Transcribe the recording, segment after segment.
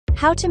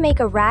How to make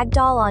a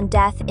ragdoll on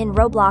death in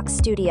Roblox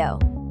Studio.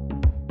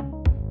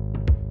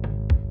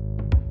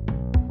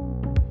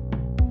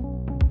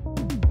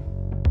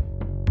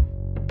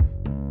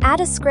 Add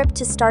a script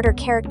to starter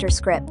character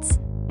scripts.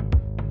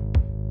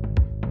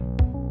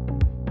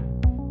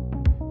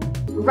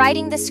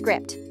 Writing the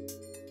script.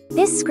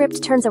 This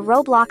script turns a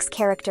Roblox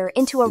character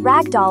into a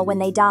ragdoll when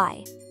they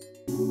die.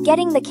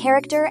 Getting the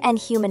character and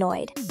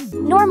humanoid.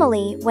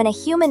 Normally, when a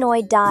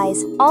humanoid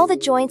dies, all the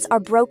joints are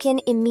broken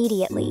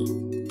immediately.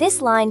 This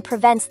line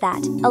prevents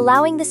that,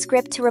 allowing the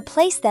script to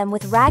replace them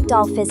with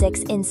ragdoll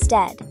physics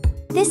instead.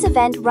 This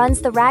event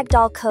runs the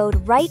ragdoll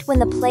code right when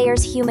the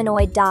player's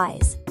humanoid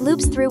dies,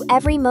 loops through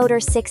every motor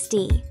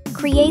 6D,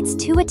 creates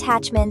 2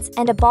 attachments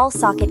and a ball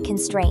socket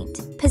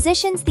constraint,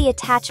 positions the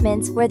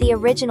attachments where the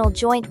original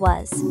joint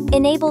was,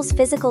 enables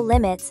physical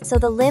limits so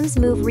the limbs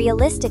move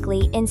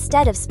realistically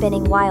instead of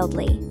spinning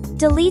wildly,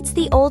 deletes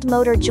the old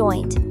motor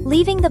joint,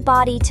 leaving the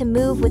body to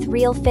move with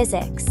real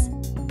physics,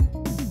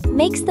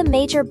 makes the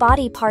major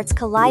body parts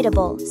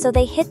collidable so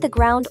they hit the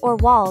ground or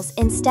walls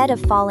instead of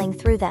falling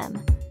through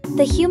them.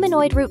 The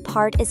humanoid root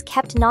part is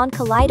kept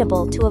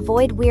non-collidable to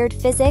avoid weird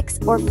physics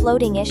or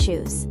floating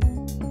issues.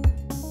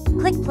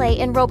 Click play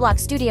in Roblox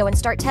Studio and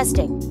start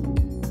testing.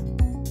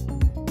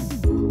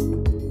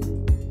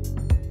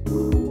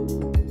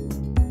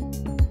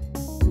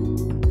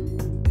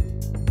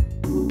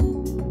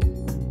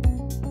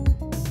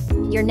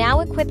 You're now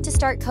equipped to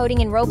start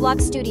coding in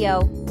Roblox Studio.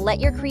 Let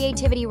your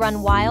creativity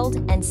run wild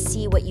and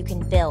see what you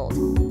can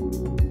build.